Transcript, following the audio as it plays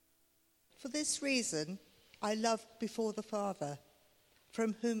For this reason, I love before the Father,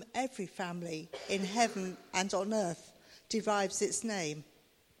 from whom every family in heaven and on earth derives its name.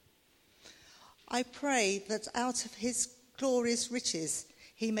 I pray that out of his glorious riches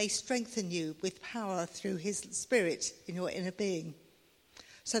he may strengthen you with power through his Spirit in your inner being,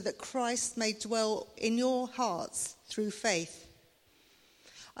 so that Christ may dwell in your hearts through faith.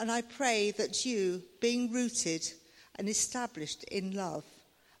 And I pray that you, being rooted and established in love,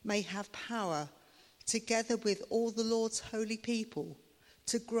 may have power, together with all the Lord's holy people,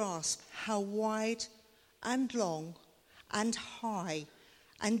 to grasp how wide and long and high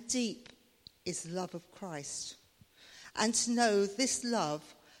and deep is the love of Christ, and to know this love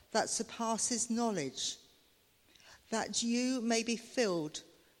that surpasses knowledge, that you may be filled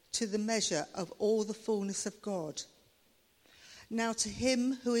to the measure of all the fullness of God. Now to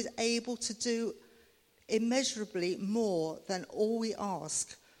him who is able to do immeasurably more than all we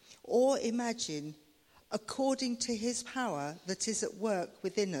ask or imagine, according to his power that is at work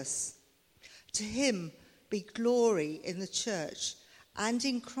within us. To him be glory in the church and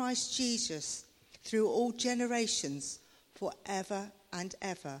in Christ Jesus through all generations, forever and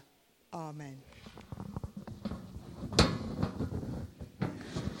ever. Amen.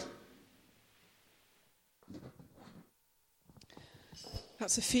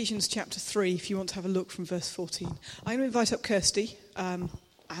 That's Ephesians chapter 3, if you want to have a look from verse 14. I'm going to invite up Kirsty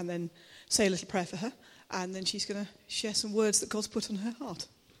and then say a little prayer for her, and then she's going to share some words that God's put on her heart.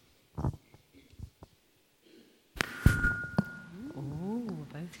 Oh,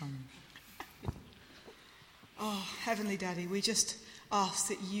 both on. Oh, Heavenly Daddy, we just ask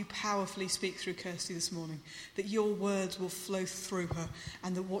that you powerfully speak through Kirsty this morning, that your words will flow through her,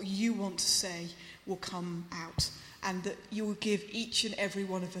 and that what you want to say will come out, and that you will give each and every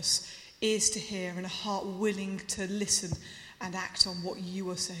one of us ears to hear and a heart willing to listen and act on what you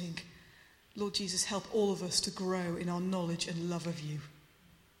are saying. Lord Jesus, help all of us to grow in our knowledge and love of you.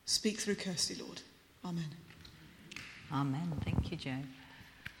 Speak through Kirsty, Lord. Amen. Amen. Thank you, Joe.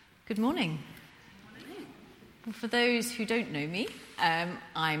 Good morning. Well, for those who don't know me, I'm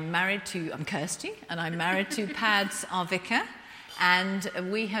Kirsty, and I'm married to Pads, our vicar, and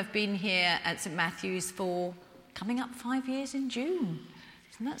we have been here at St Matthew's for coming up 5 years in June.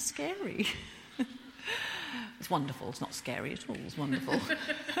 Isn't that scary? It's wonderful. It's not scary at all. It's wonderful.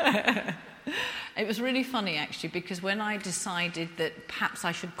 It was really funny, actually, because when I decided that perhaps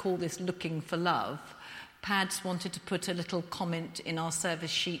I should call this Looking for Love, Pads wanted to put a little comment in our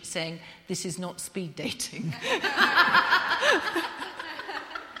service sheet saying, "This is not speed dating."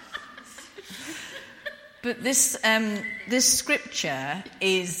 But this scripture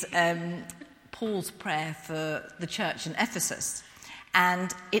is Paul's prayer for the church in Ephesus.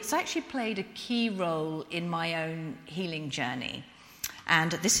 And it's actually played a key role in my own healing journey.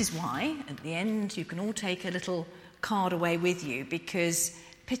 And this is why, at the end, you can all take a little card away with you, because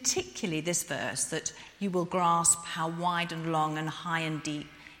particularly this verse, that you will grasp how wide and long and high and deep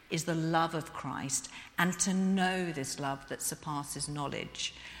is the love of Christ, and to know this love that surpasses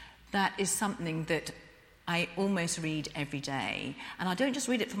knowledge. That is something that I almost read every day. And I don't just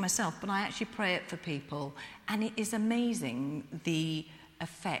read it for myself, but I actually pray it for people. And it is amazing the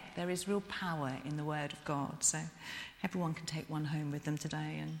effect. There is real power in the Word of God. So everyone can take one home with them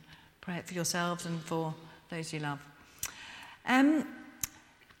today and pray it for yourselves and for those you love.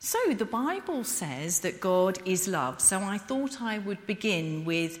 So the Bible says that God is love. So I thought I would begin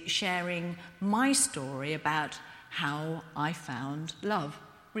with sharing my story about how I found love,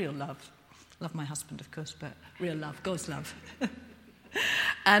 real love. Love my husband, of course, but real love, God's love.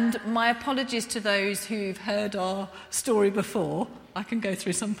 And my apologies to those who've heard our story before. I can go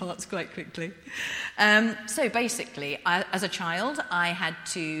through some parts quite quickly. So basically, as a child, I had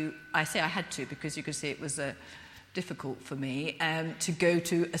to because you could see it was difficult for me to go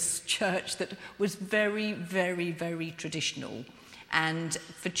to a church that was very, very, very traditional. And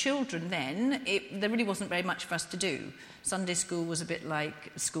for children then, there really wasn't very much for us to do. Sunday school was a bit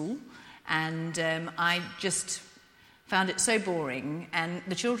like school. And I just found it so boring, and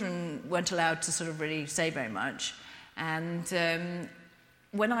the children weren't allowed to sort of really say very much. And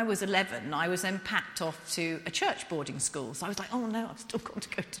when I was 11, I was then packed off to a church boarding school. So I was like, oh no, I've still got to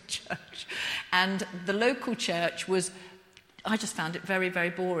go to church. And the local church I just found it very,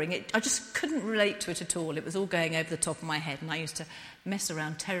 very boring. I just couldn't relate to it at all. It was all going over the top of my head, and I used to mess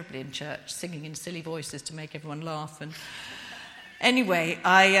around terribly in church, singing in silly voices to make everyone laugh. And anyway,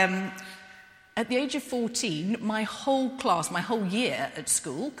 at the age of 14, my whole class, my whole year at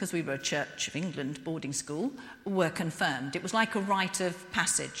school, because we were a Church of England boarding school, were confirmed. It was like a rite of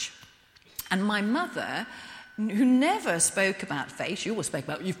passage. And my mother who never spoke about faith. She always spoke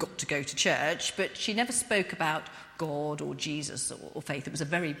about, you've got to go to church, but she never spoke about God or Jesus or faith. It was a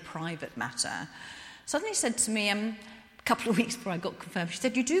very private matter. Suddenly said to me, a couple of weeks before I got confirmed, she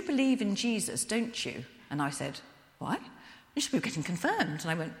said, you do believe in Jesus, don't you? And I said, what? And she said, we're getting confirmed. And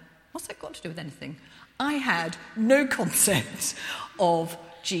I went, what's that got to do with anything? I had no concept of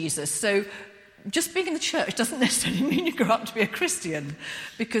Jesus. So just being in the church doesn't necessarily mean you grow up to be a Christian,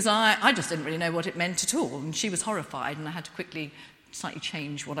 because I just didn't really know what it meant at all. And she was horrified, and I had to quickly slightly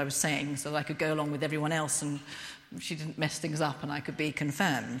change what I was saying so that I could go along with everyone else and she didn't mess things up and I could be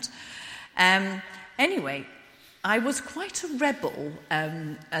confirmed. Anyway, I was quite a rebel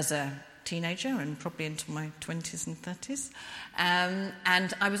as a teenager and probably into my 20s and 30s.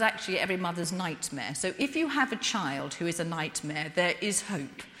 And I was actually every mother's nightmare. So if you have a child who is a nightmare, there is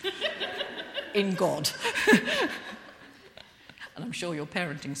hope in God. And I'm sure your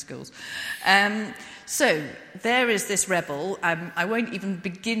parenting skills. So there is this rebel. I won't even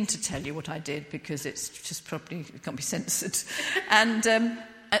begin to tell you what I did because it's just probably, it can't be censored. And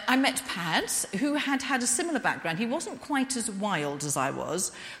I met Pads, who had a similar background. He wasn't quite as wild as I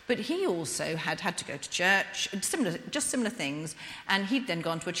was, but he also had to go to church, similar things. And he'd then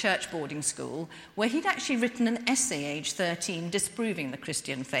gone to a church boarding school where he'd actually written an essay, age 13, disproving the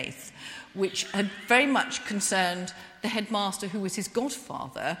Christian faith, which had very much concerned the headmaster, who was his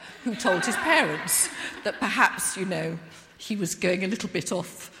godfather, who told his parents that perhaps, he was going a little bit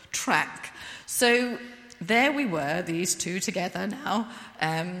off track. So there we were, these two together now.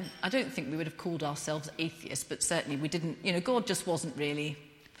 I don't think we would have called ourselves atheists, but certainly we didn't, God just wasn't really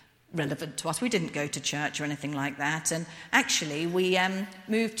relevant to us. We didn't go to church or anything like that. And actually, we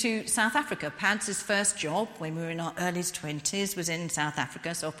moved to South Africa. Pads' first job when we were in our early 20s was in South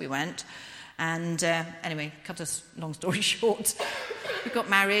Africa, so off we went. And anyway, cut a long story short, we got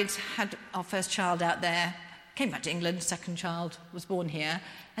married, had our first child out there, came back to England, second child was born here,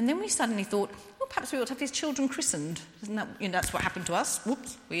 and then we suddenly thought, well, perhaps we ought to have these children christened. Isn't that, that's what happened to us.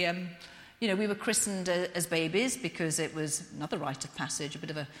 Whoops. We were christened as babies because it was another rite of passage, a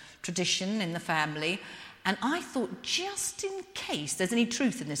bit of a tradition in the family. And I thought, just in case there's any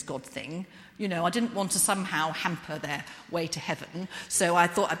truth in this God thing, I didn't want to somehow hamper their way to heaven. So I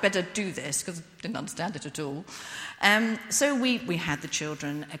thought I'd better do this because I didn't understand it at all. So we had the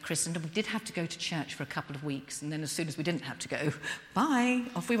children christened, and we did have to go to church for a couple of weeks. And then as soon as we didn't have to go, bye,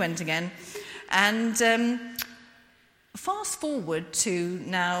 off we went again. And fast forward to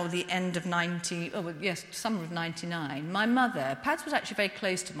now the end of summer of 99. My mother, Pads was actually very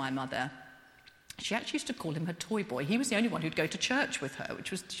close to my mother. She actually used to call him her toy boy. He was the only one who'd go to church with her,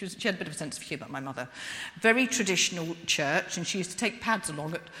 she had a bit of a sense of humour, my mother. Very traditional church, and she used to take Pads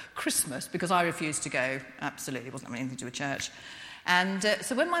along at Christmas because I refused to go. Absolutely, it wasn't having anything to do with church. And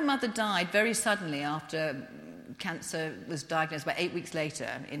so when my mother died, very suddenly after cancer was diagnosed, about 8 weeks later,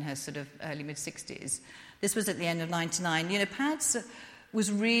 in her sort of early mid-60s, this was at the end of 99, Pads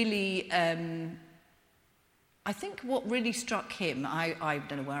was really... I think what really struck him, I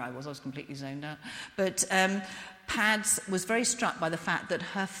don't know where I was completely zoned out, but Pads was very struck by the fact that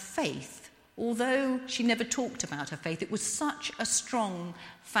her faith, although she never talked about her faith, it was such a strong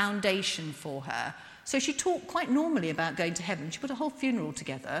foundation for her. So she talked quite normally about going to heaven. She put a whole funeral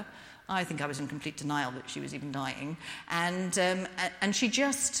together. I think I was in complete denial that she was even dying. And she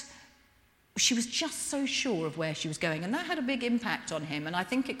was just so sure of where she was going. And that had a big impact on him, and I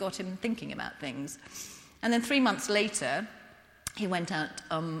think it got him thinking about things. And then 3 months later, he went out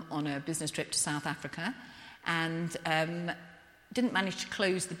on a business trip to South Africa and didn't manage to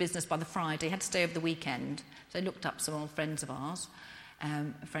close the business by the Friday. He had to stay over the weekend. So he looked up some old friends of ours,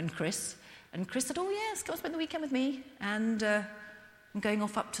 a friend Chris. And Chris said, oh, yes, come spend the weekend with me. And I'm going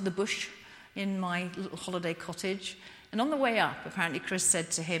off up to the bush in my little holiday cottage. And on the way up, apparently Chris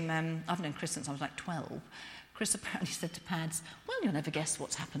said to him, I've known Chris since I was like 12. Chris apparently said to Pads, well, you'll never guess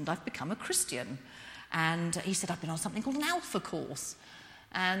what's happened. I've become a Christian. And he said, I've been on something called an Alpha course.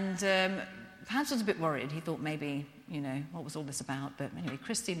 And Pads was a bit worried. He thought maybe, what was all this about? But anyway,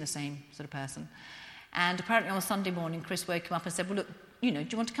 Chris seemed the same sort of person. And apparently on a Sunday morning, Chris woke him up and said, well, look, do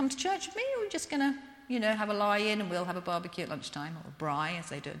you want to come to church with me? Or are we just going to, have a lie-in and we'll have a barbecue at lunchtime, or a braai, as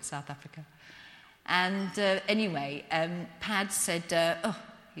they do in South Africa. And anyway, Pads said,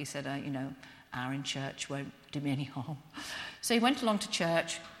 he said, hour in church won't do me any harm. So he went along to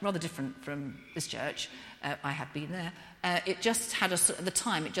church, rather different from this church. I had been there. It just had at the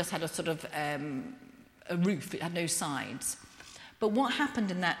time, it just had a sort of a roof. It had no sides. But what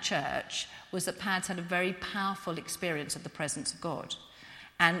happened in that church was that Pads had a very powerful experience of the presence of God.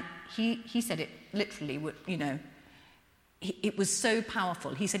 And he said it literally, it was so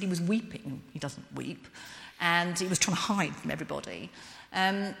powerful. He said he was weeping. He doesn't weep. and he was trying to hide from everybody.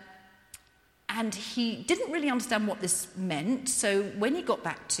 And he didn't really understand what this meant, so when he got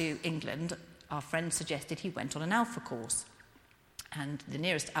back to England, our friend suggested he went on an Alpha course. And the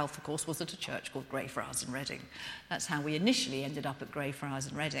nearest Alpha course was at a church called Greyfriars in Reading. That's how we initially ended up at Greyfriars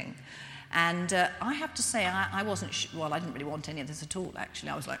in Reading. And I have to say, I wasn't well, I didn't really want any of this at all, actually.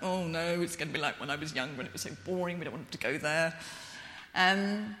 I was like, oh no, it's going to be like when I was young, when it was so boring, we don't want to go there.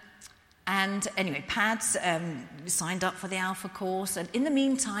 And anyway, Pads signed up for the Alpha course, and in the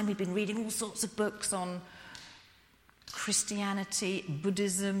meantime, he'd been reading all sorts of books on Christianity,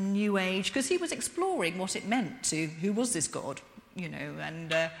 Buddhism, New Age, because he was exploring what it meant to, who was this God,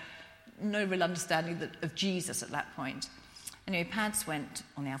 and no real understanding of Jesus at that point. Anyway, Pads went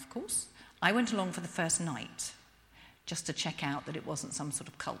on the Alpha course. I went along for the first night, just to check out that it wasn't some sort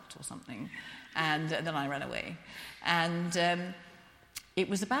of cult or something, and then I ran away. And it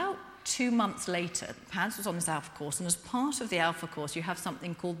was about 2 months later, Pads was on this Alpha course, and as part of the Alpha course, you have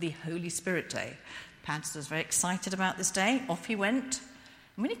something called the Holy Spirit Day. Pads was very excited about this day. Off he went.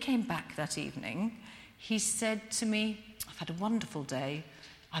 And when he came back that evening, he said to me, I've had a wonderful day.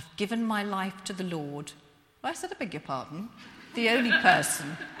 I've given my life to the Lord. Well, I said, I beg your pardon. The only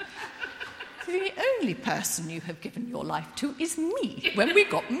person you have given your life to is me when we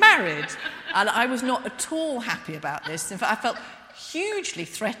got married. And I was not at all happy about this. In fact, I felt hugely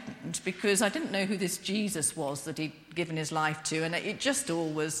threatened because I didn't know who this Jesus was that he'd given his life to, and it just all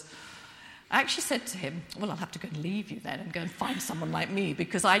was... I actually said to him, well, I'll have to go and leave you then and go and find someone like me,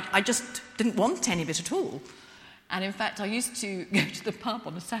 because I just didn't want any of it at all. And in fact, I used to go to the pub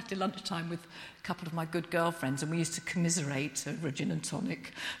on a Saturday lunchtime with a couple of my good girlfriends, and we used to commiserate over a gin and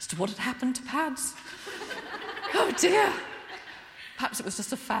tonic as to what had happened to Pads. Oh dear. Perhaps it was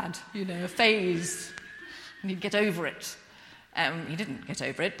just a fad, a phase, and he'd get over it. He didn't get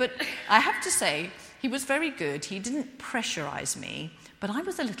over it, but I have to say, he was very good. He didn't pressurise me, but I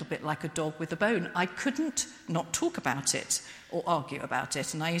was a little bit like a dog with a bone. I couldn't not talk about it or argue about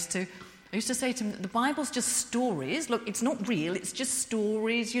it, and I used to say to him that the Bible's just stories. Look, it's not real, it's just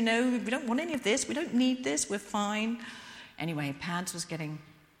stories, we don't want any of this, we don't need this, we're fine. Anyway, Pads was getting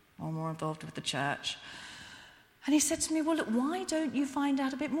more and more involved with the church. And he said to me, well, look, why don't you find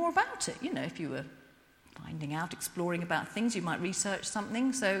out a bit more about it? If you were finding out, exploring about things, you might research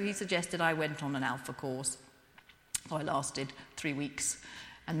something. So he suggested I went on an Alpha course. So I lasted 3 weeks.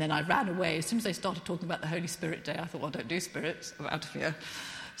 And then I ran away. As soon as they started talking about the Holy Spirit Day, I thought, well, I don't do spirits, I'm out of here.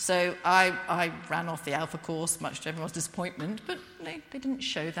 So I ran off the Alpha course, much to everyone's disappointment, but they didn't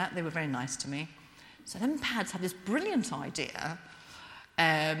show that. They were very nice to me. So then Pads had this brilliant idea,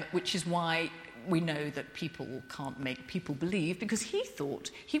 which is why we know that people can't make people believe, because he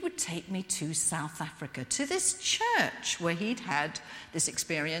thought he would take me to South Africa, to this church where he'd had this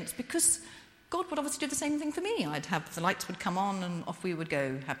experience, because God would obviously do the same thing for me. The lights would come on and off we would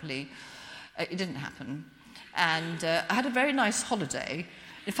go happily. It didn't happen. And I had a very nice holiday.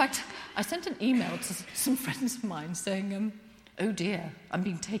 In fact, I sent an email to some friends of mine saying, oh dear, I'm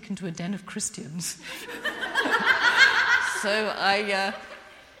being taken to a den of Christians. So I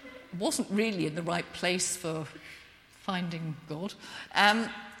wasn't really in the right place for finding God.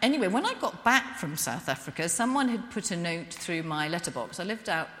 Anyway, when I got back from South Africa, someone had put a note through my letterbox. I lived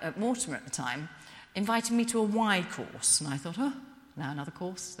out at Mortimer at the time, inviting me to a Y course. And I thought, now another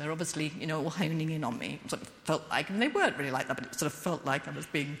course. They're obviously, all honing in on me. It sort of felt like, and they weren't really like that, but it sort of felt like I was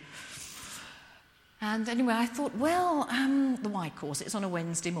being... And anyway, I thought, well, the Y course, it's on a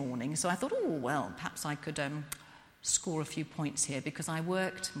Wednesday morning. So I thought, perhaps I could score a few points here, because I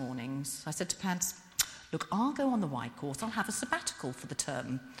worked mornings. I said to Pads, look, I'll go on the Y course. I'll have a sabbatical for the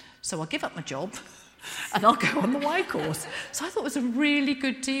term. So I'll give up my job and I'll go on the Y course. So I thought it was a really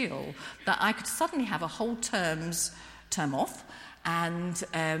good deal that I could suddenly have a whole term off, and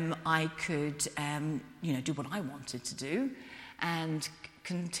I could, do what I wanted to do and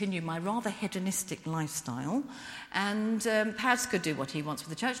continue my rather hedonistic lifestyle. And Pads could do what he wants with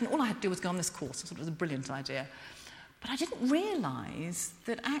the church, and all I had to do was go on this course. I thought it was a brilliant idea. But I didn't realise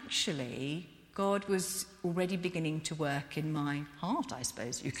that actually God was already beginning to work in my heart, I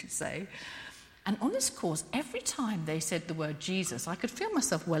suppose you could say. And on this course, every time they said the word Jesus, I could feel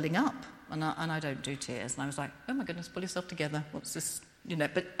myself welling up. And I don't do tears. And I was like, oh my goodness, pull yourself together. What's this?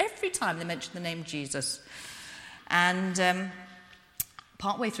 But every time they mentioned the name Jesus. And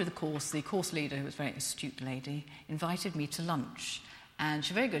partway through the course leader, who was a very astute lady, invited me to lunch. And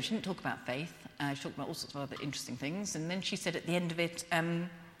she was very good. She didn't talk about faith. She talked about all sorts of other interesting things. And then she said at the end of it,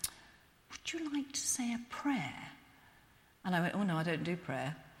 would you like to say a prayer? And I went, oh no, I don't do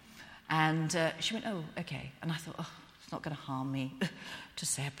prayer. And she went, oh, okay. And I thought, it's not going to harm me to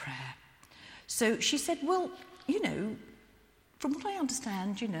say a prayer. So she said, well, from what I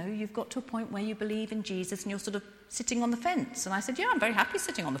understand, you've got to a point where you believe in Jesus and you're sort of sitting on the fence. And I said, yeah, I'm very happy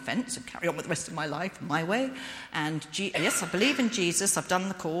sitting on the fence and carry on with the rest of my life my way. And yes, I believe in Jesus. I've done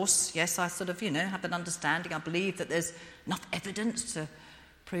the course. Yes, I sort of, have an understanding. I believe that there's enough evidence to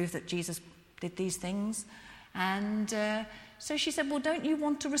prove that Jesus did these things. And so she said, well, don't you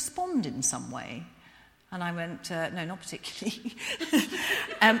want to respond in some way? And I went, no, not particularly.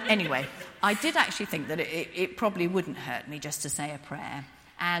 Anyway, I did actually think that it probably wouldn't hurt me just to say a prayer.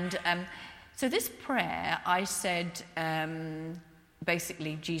 And so this prayer, I said,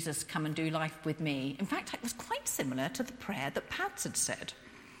 basically, Jesus, come and do life with me. In fact, it was quite similar to the prayer that Pads had said.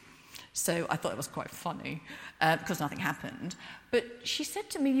 So I thought it was quite funny, because nothing happened. But she said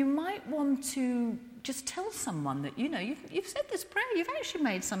to me, you might want to just tell someone that, you've said this prayer, you've actually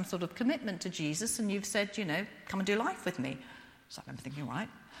made some sort of commitment to Jesus, and you've said, come and do life with me. So I remember thinking, right,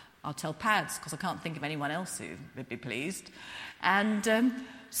 I'll tell Pads, because I can't think of anyone else who would be pleased. And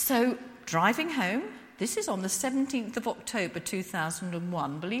so driving home, this is on the 17th of October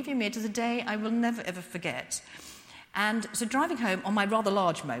 2001. Believe you me, it is a day I will never, ever forget. And so driving home on my rather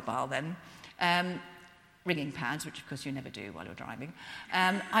large mobile then, ringing Pads, which of course you never do while you're driving,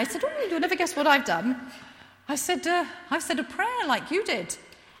 I said, oh, you'll never guess what I've done. I said, I've said a prayer like you did.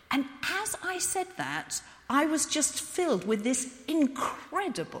 And as I said that, I was just filled with this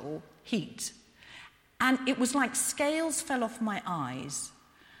incredible heat. And it was like scales fell off my eyes.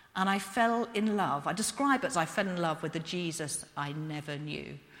 And I fell in love. I describe it as I fell in love with the Jesus I never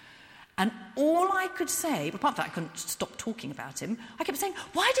knew. And all I could say, apart from that I couldn't stop talking about him, I kept saying,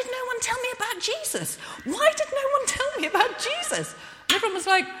 why did no one tell me about Jesus? Why did no one tell me about Jesus? And everyone was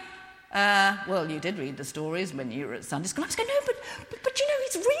like, well, you did read the stories when you were at Sunday school. I was going, no, but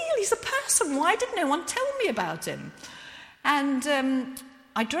he's real, he's a person. Why did no one tell me about him? And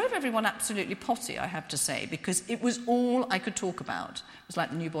I drove everyone absolutely potty, I have to say, because it was all I could talk about. It was like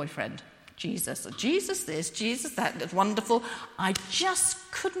the new boyfriend. Jesus this, Jesus that, that's wonderful. I just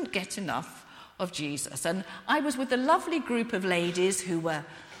couldn't get enough of Jesus. And I was with a lovely group of ladies who were,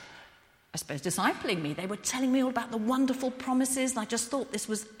 I suppose, discipling me. They were telling me all about the wonderful promises, and I just thought this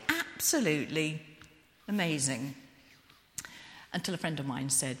was absolutely amazing. Until a friend of mine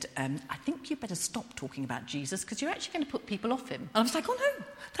said, I think you better stop talking about Jesus because you're actually going to put people off him. And I was like, oh no,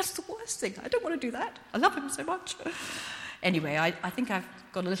 that's the worst thing. I don't want to do that. I love him so much. Anyway, I think I've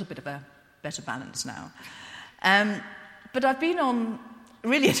got a little bit of a better balance now. But I've been on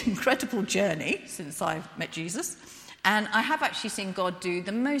really an incredible journey since I've met Jesus. And I have actually seen God do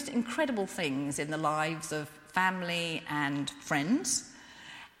the most incredible things in the lives of family and friends.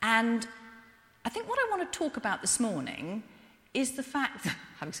 And I think what I want to talk about this morning is the fact,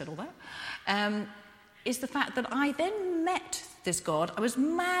 having said all that, is the fact that I then met this God. I was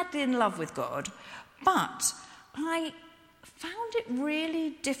madly in love with God, but I found it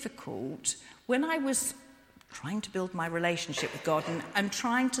really difficult when I was trying to build my relationship with God and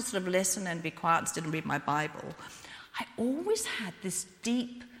trying to sort of listen and be quiet and still read my Bible. I always had this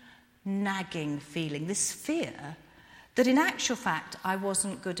deep, nagging feeling, this fear that in actual fact I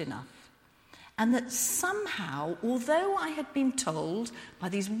wasn't good enough. And that somehow, although I had been told by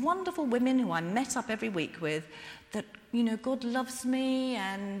these wonderful women who I met up every week with that, God loves me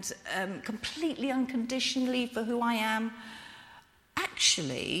and completely unconditionally for who I am,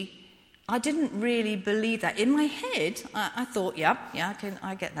 actually, I didn't really believe that. In my head, I thought,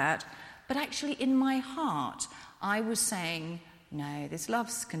 I get that. But actually, in my heart, I was saying, no, this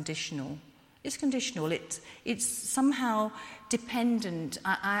love's conditional. It's conditional. It's somehow dependent.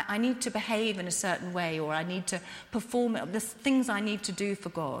 I need to behave in a certain way, or I need to perform the things I need to do for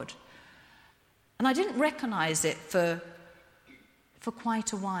God. And I didn't recognise it for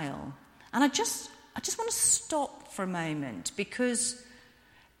quite a while. And I just want to stop for a moment because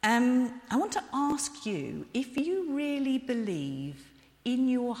I want to ask you if you really believe in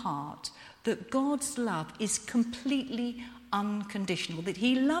your heart that God's love is completely unconditional, that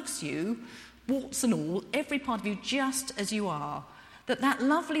he loves you, warts and all, every part of you just as you are, that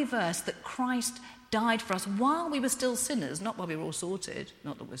lovely verse that Christ died for us while we were still sinners, not while we were all sorted,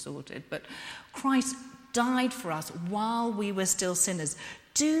 not that we're sorted, but Christ died for us while we were still sinners.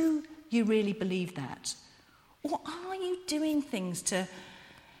 Do you really believe that? Or are you doing things to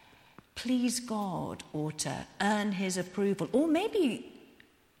please God or to earn his approval? Or maybe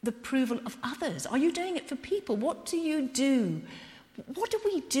the approval of others? Are you doing it for people? What do you do? What do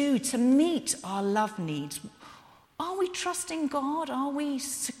we do to meet our love needs? Are we trusting God? Are we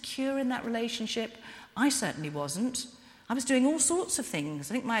secure in that relationship? I certainly wasn't. I was doing all sorts of things.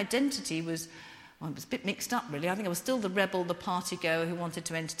 I think my identity was I was a bit mixed up, really. I think I was still the rebel, the party goer who wanted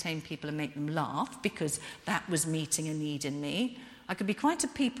to entertain people and make them laugh because that was meeting a need in me. I could be quite a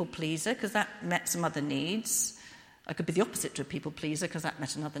people pleaser because that met some other needs. I could be the opposite to a people pleaser because that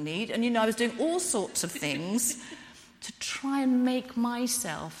met another need. And, I was doing all sorts of things to try and make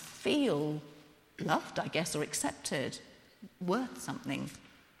myself feel loved, I guess, or accepted, worth something.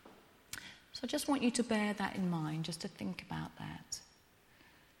 So I just want you to bear that in mind, just to think about that.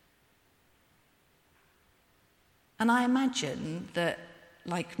 And I imagine that,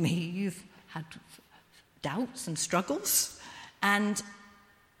 like me, you've had doubts and struggles. And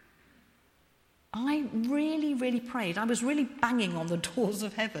I really, really prayed. I was really banging on the doors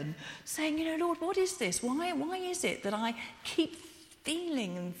of heaven, saying, Lord, what is this? Why is it that I keep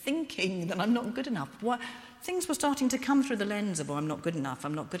feeling and thinking that I'm not good enough? Things were starting to come through the lens of, I'm not good enough,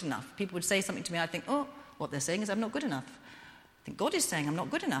 I'm not good enough. People would say something to me, I'd think, what they're saying is I'm not good enough. I think God is saying I'm not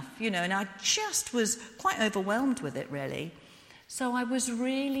good enough, and I just was quite overwhelmed with it, really. So I was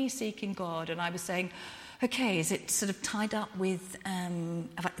really seeking God, and I was saying, okay, is it sort of tied up with, is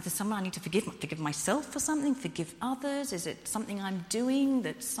there someone I need to forgive myself for something, forgive others? Is it something I'm doing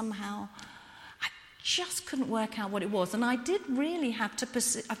that somehow... I just couldn't work out what it was. And I did really have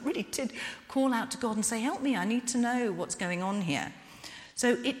to, I really did call out to God and say, help me, I need to know what's going on here.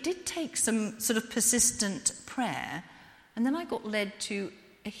 So it did take some sort of persistent prayer. And then I got led to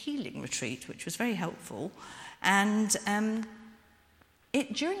a healing retreat, which was very helpful. And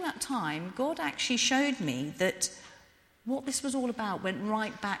during that time, God actually showed me that what this was all about went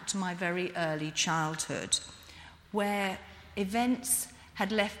right back to my very early childhood, where events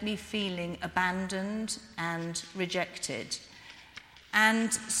had left me feeling abandoned and rejected.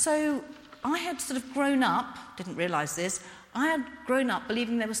 And so I had sort of grown up, didn't realise this, I had grown up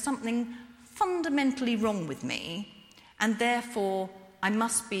believing there was something fundamentally wrong with me, and therefore I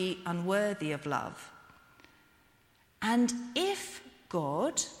must be unworthy of love. And if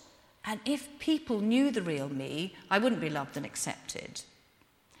God and if people knew the real me, I wouldn't be loved and accepted.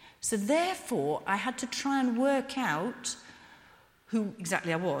 So therefore, I had to try and work out who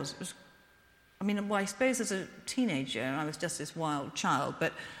exactly I was. I suppose as a teenager, I was just this wild child,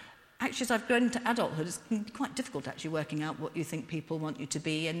 but actually as I've grown into adulthood, it's quite difficult actually working out what you think people want you to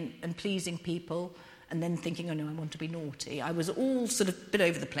be and pleasing people, and then thinking, oh no, I want to be naughty. I was all sort of a bit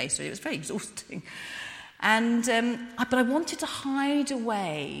over the place, really. It was very exhausting. And but I wanted to hide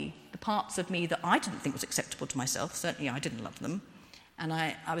away the parts of me that I didn't think was acceptable to myself. Certainly I didn't love them. And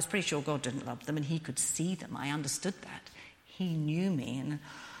I was pretty sure God didn't love them, and he could see them. I understood that. He knew me. And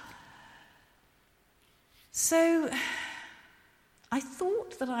so I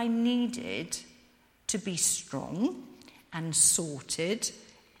thought that I needed to be strong and sorted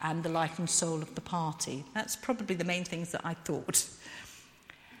and the life and soul of the party. That's probably the main things that I thought.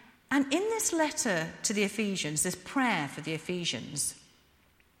 And in this letter to the Ephesians, this prayer for the Ephesians,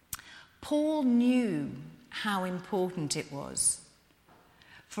 Paul knew how important it was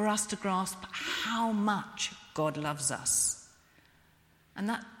for us to grasp how much God loves us. And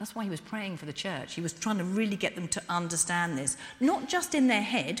that's why he was praying for the church. He was trying to really get them to understand this, not just in their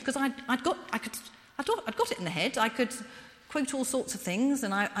head, because I'd got it in the head. I could quote all sorts of things,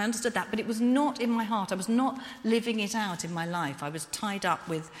 and I understood that, but it was not in my heart. I was not living it out in my life. I was tied up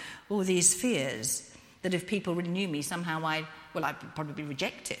with all these fears that if people really knew me, somehow I'd probably be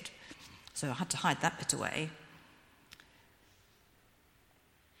rejected. So I had to hide that bit away.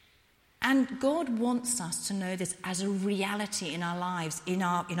 And God wants us to know this as a reality in our lives, in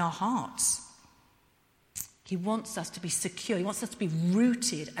our hearts. He wants us to be secure. He wants us to be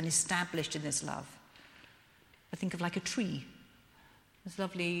rooted and established in this love. I think of like a tree. There's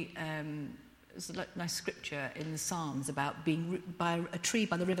a nice scripture in the Psalms about being by a tree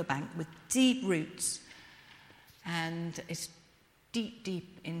by the riverbank with deep roots, and it's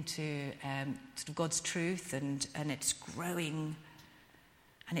deep into sort of God's truth, and it's growing,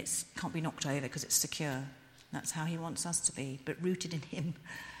 and it can't be knocked over because it's secure. That's how he wants us to be, but rooted in him.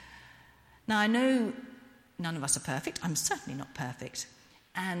 Now, I know none of us are perfect. I'm certainly not perfect,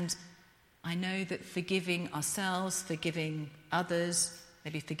 and I know that forgiving ourselves, forgiving others,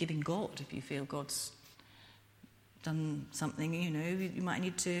 maybe forgiving God, if you feel God's done something, you might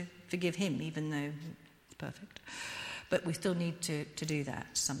need to forgive him, even though it's perfect. But we still need to do that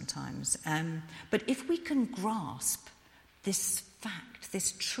sometimes. But if we can grasp this fact,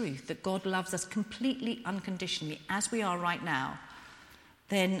 this truth, that God loves us completely unconditionally, as we are right now,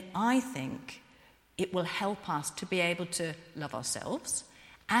 then I think it will help us to be able to love ourselves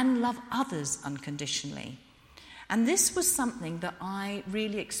and love others unconditionally. And this was something that I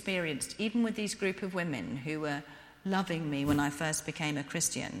really experienced, even with these group of women who were loving me when I first became a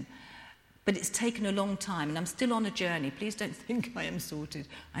Christian. But it's taken a long time, and I'm still on a journey. Please don't think I am sorted.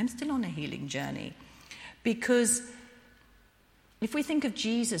 I'm still on a healing journey. Because if we think of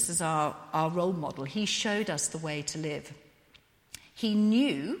Jesus as our role model, he showed us the way to live. He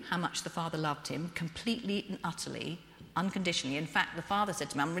knew how much the Father loved him completely and utterly, unconditionally. In fact, the Father said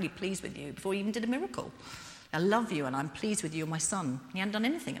to him, I'm really pleased with you, before he even did a miracle. I love you and I'm pleased with you, my son. He hadn't done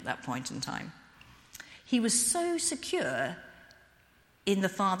anything at that point in time. He was so secure in the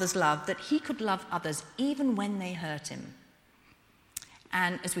Father's love that he could love others even when they hurt him.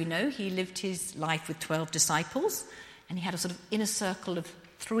 And as we know, he lived his life with 12 disciples, and he had a sort of inner circle of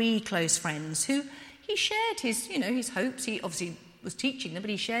 3 close friends who he shared his hopes. He obviously was teaching them, but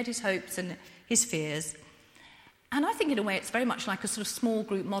he shared his hopes and his fears. And I think in a way it's very much like a sort of small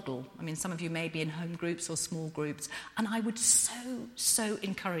group model. I mean, some of you may be in home groups or small groups, and I would so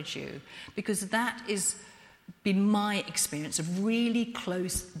encourage you, because that is been my experience of really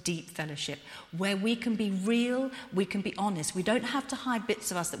close, deep fellowship, where we can be real, we can be honest. We don't have to hide bits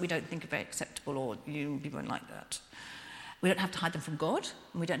of us that we don't think are very acceptable, or you won't like that. We don't have to hide them from God,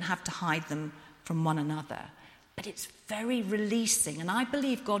 and we don't have to hide them from one another. But it's very releasing, and I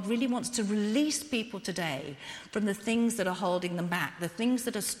believe God really wants to release people today from the things that are holding them back, the things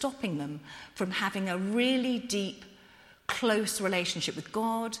that are stopping them from having a really deep, close relationship with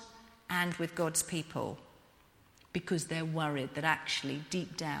God and with God's people, because they're worried that actually,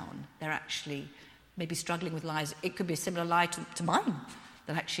 deep down, they're actually maybe struggling with lies. It could be a similar lie to mine,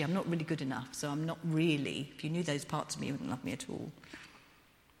 that actually I'm not really good enough, so I'm not really, if you knew those parts of me, you wouldn't love me at all.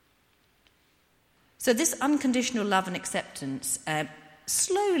 So this unconditional love and acceptance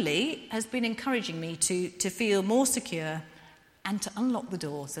slowly has been encouraging me to feel more secure and to unlock the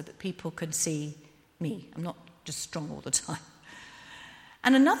door so that people can see me. I'm not just strong all the time.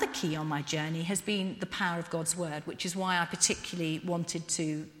 And another key on my journey has been the power of God's word, which is why I particularly wanted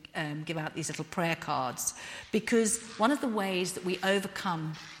to give out these little prayer cards, because one of the ways that we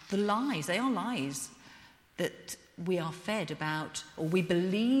overcome the lies, they are lies, that we are fed about, or we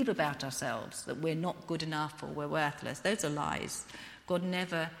believe about ourselves, that we're not good enough or we're worthless. Those are lies. God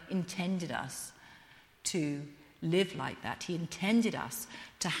never intended us to live like that. He intended us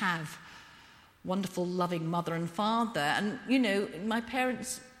to have wonderful, loving mother and father. And, my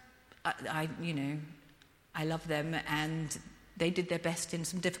parents, I love them, and they did their best in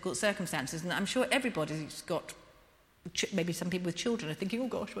some difficult circumstances. And I'm sure everybody's got, maybe some people with children are thinking, oh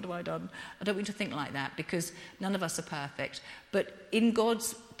gosh, what have I done? I don't want you to think like that, because none of us are perfect. But in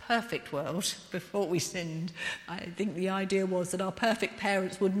God's perfect world, before we sinned, I think the idea was that our perfect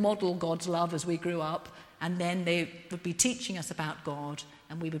parents would model God's love as we grew up, and then they would be teaching us about God,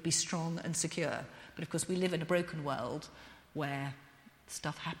 and we would be strong and secure. But of course we live in a broken world where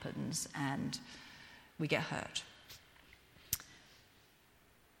stuff happens and we get hurt.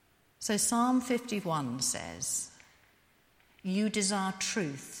 So Psalm 51 says, you desire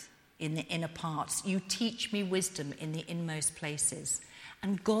truth in the inner parts. You teach me wisdom in the inmost places.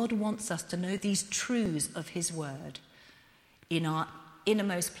 And God wants us to know these truths of his word in our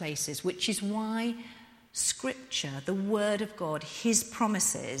innermost places, which is why Scripture, the word of God, his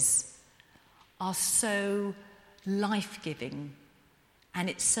promises are so life-giving, and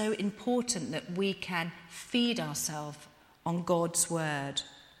it's so important that we can feed ourselves on God's word.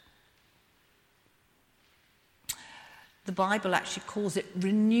 The Bible actually calls it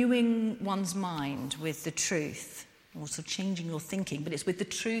renewing one's mind with the truth, also changing your thinking, but it's with the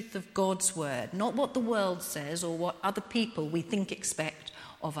truth of God's word, not what the world says or what other people we think expect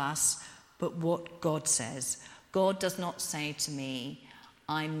of us, but what God says. God does not say to me,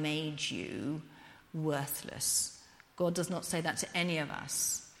 I made you worthless. God does not say that to any of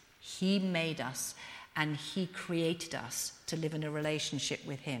us. He made us, and he created us to live in a relationship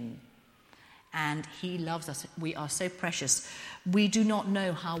with him. And he loves us. We are so precious. We do not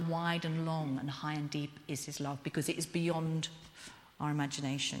know how wide and long and high and deep is his love, because it is beyond our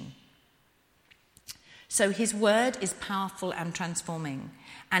imagination. So his word is powerful and transforming,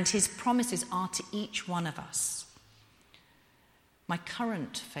 and his promises are to each one of us. My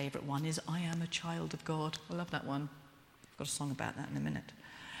current favourite one is I am a child of God. I love that one. I've got a song about that in a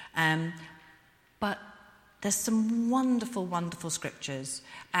minute. But there's some wonderful, wonderful scriptures.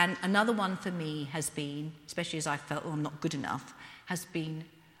 And another one for me has been, especially as I felt, I'm not good enough, has been,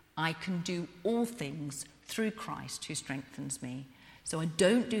 I can do all things through Christ who strengthens me. So I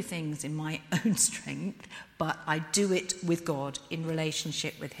don't do things in my own strength, but I do it with God in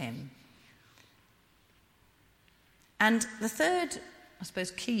relationship with him. And the third, I suppose,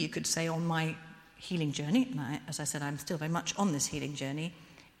 key you could say on my healing journey, and as I said, I'm still very much on this healing journey,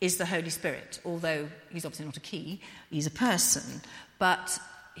 is the Holy Spirit. Although he's obviously not a key, he's a person. But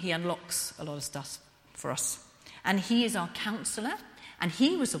he unlocks a lot of stuff for us. And he is our counsellor, and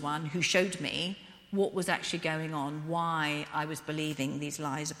he was the one who showed me what was actually going on, why I was believing these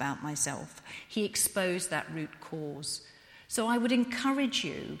lies about myself. He exposed that root cause. So I would encourage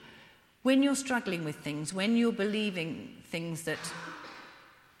you, when you're struggling with things, when you're believing things that,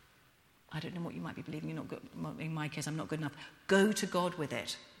 I don't know what you might be believing, you're not good, in my case, I'm not good enough, go to God with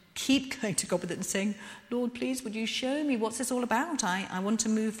it. Keep going to God with it and saying, Lord, please, would you show me what's this all about? I want to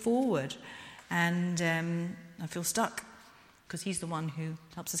move forward. And I feel stuck, because he's the one who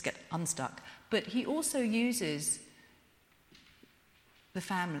helps us get unstuck. But he also uses the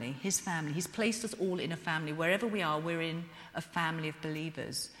family, his family. He's placed us all in a family. Wherever we are, we're in a family of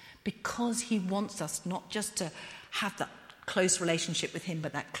believers, because he wants us not just to have that close relationship with him,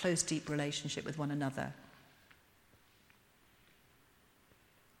 but that close, deep relationship with one another.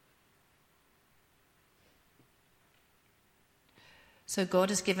 So God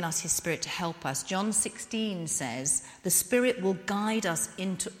has given us his Spirit to help us. John 16 says, the Spirit will guide us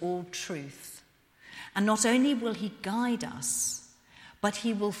into all truth. And not only will he guide us, but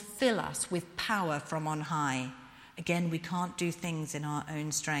he will fill us with power from on high. Again, we can't do things in our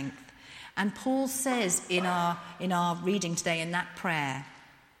own strength. And Paul says in our reading today, in that prayer,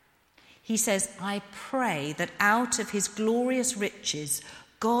 he says, I pray that out of his glorious riches,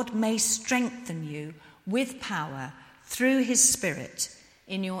 God may strengthen you with power through his Spirit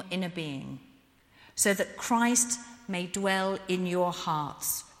in your inner being, so that Christ may dwell in your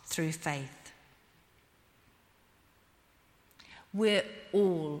hearts through faith. We're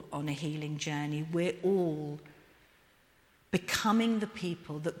all on a healing journey. We're all becoming the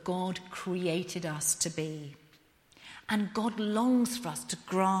people that God created us to be. And God longs for us to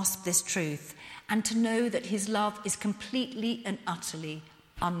grasp this truth and to know that his love is completely and utterly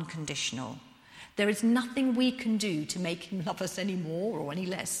unconditional. There is nothing we can do to make him love us any more or any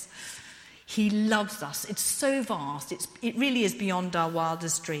less. He loves us. It's so vast. It really is beyond our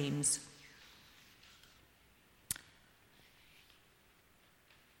wildest dreams.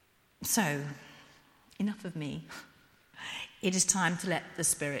 So, enough of me. It is time to let the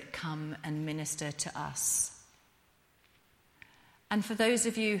Spirit come and minister to us. And for those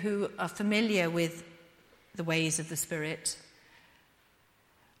of you who are familiar with the ways of the Spirit,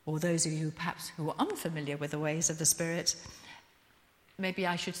 or those of you perhaps who are unfamiliar with the ways of the Spirit, maybe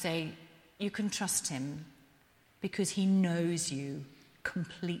I should say you can trust him, because he knows you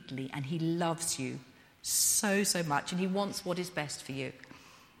completely and he loves you so, so much, and he wants what is best for you.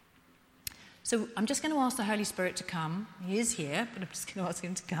 So I'm just going to ask the Holy Spirit to come. He is here, but I'm just going to ask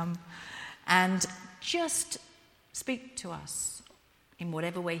him to come and just speak to us in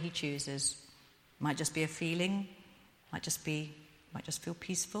whatever way he chooses. Might just be a feeling, might just feel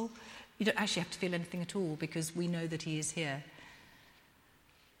peaceful. You don't actually have to feel anything at all, because we know that he is here.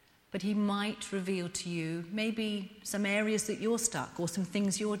 But he might reveal to you maybe some areas that you're stuck, or some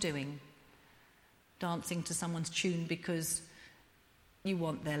things you're doing. Dancing to someone's tune because you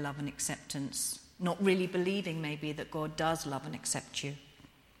want their love and acceptance. Not really believing maybe that God does love and accept you.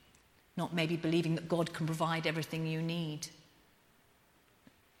 Not maybe believing that God can provide everything you need.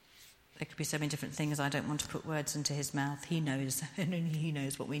 There could be so many different things. I don't want to put words into his mouth. He knows, and only he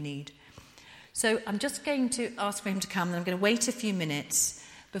knows what we need. So I'm just going to ask for him to come, and I'm going to wait a few minutes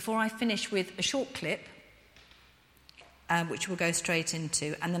before I finish with a short clip, which we'll go straight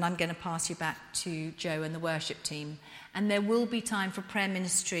into, and then I'm going to pass you back to Joe and the worship team. And there will be time for prayer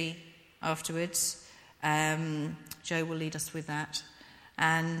ministry afterwards. Joe will lead us with that.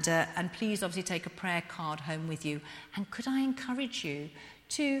 And please obviously take a prayer card home with you. And could I encourage you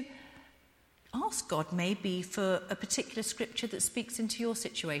to ask God maybe for a particular scripture that speaks into your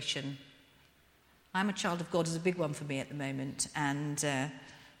situation. I'm a child of God is a big one for me at the moment, and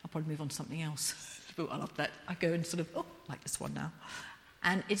I'll probably move on to something else. I love that. I go and sort of, like this one now.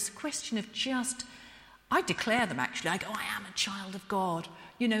 And it's a question of just, I declare them actually. I go, I am a child of God.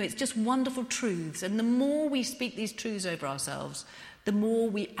 You know, it's just wonderful truths. And the more we speak these truths over ourselves, the more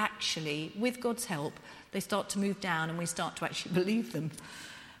we actually, with God's help, they start to move down and we start to actually believe them.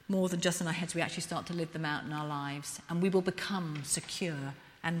 More than just in our heads, we actually start to live them out in our lives. And we will become secure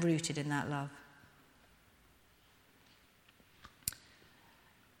and rooted in that love.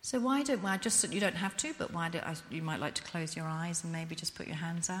 So why don't I just, you don't have to, but you might like to close your eyes and maybe just put your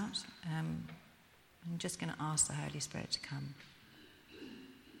hands out. I'm just going to ask the Holy Spirit to come.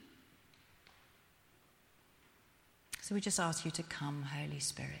 So we just ask you to come, Holy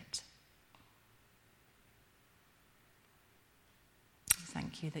Spirit.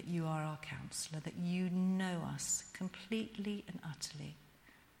 Thank you that you are our counsellor, that you know us completely and utterly.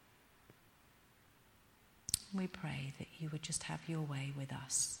 We pray that you would just have your way with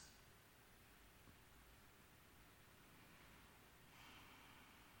us.